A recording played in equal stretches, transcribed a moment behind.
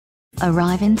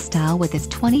Arrive in style with this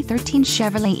 2013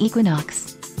 Chevrolet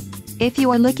Equinox. If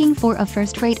you are looking for a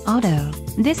first-rate auto,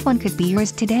 this one could be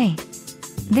yours today.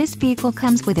 This vehicle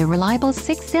comes with a reliable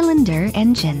 6-cylinder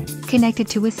engine, connected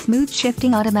to a smooth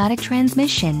shifting automatic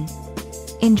transmission.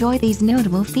 Enjoy these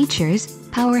notable features: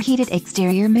 power heated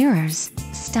exterior mirrors,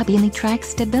 stability track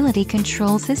stability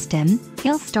control system,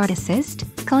 hill start assist,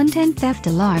 content theft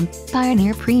alarm,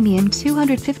 Pioneer Premium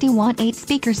 250-watt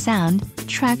 8-speaker sound,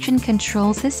 traction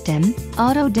control system,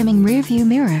 auto dimming rearview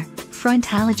mirror, front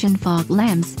halogen fog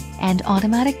lamps, and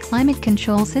automatic climate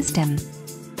control system.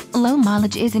 Low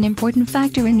mileage is an important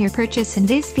factor in your purchase, and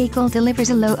this vehicle delivers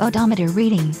a low odometer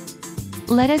reading.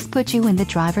 Let us put you in the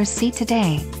driver's seat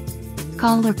today.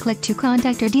 Call or click to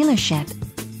contact our dealership.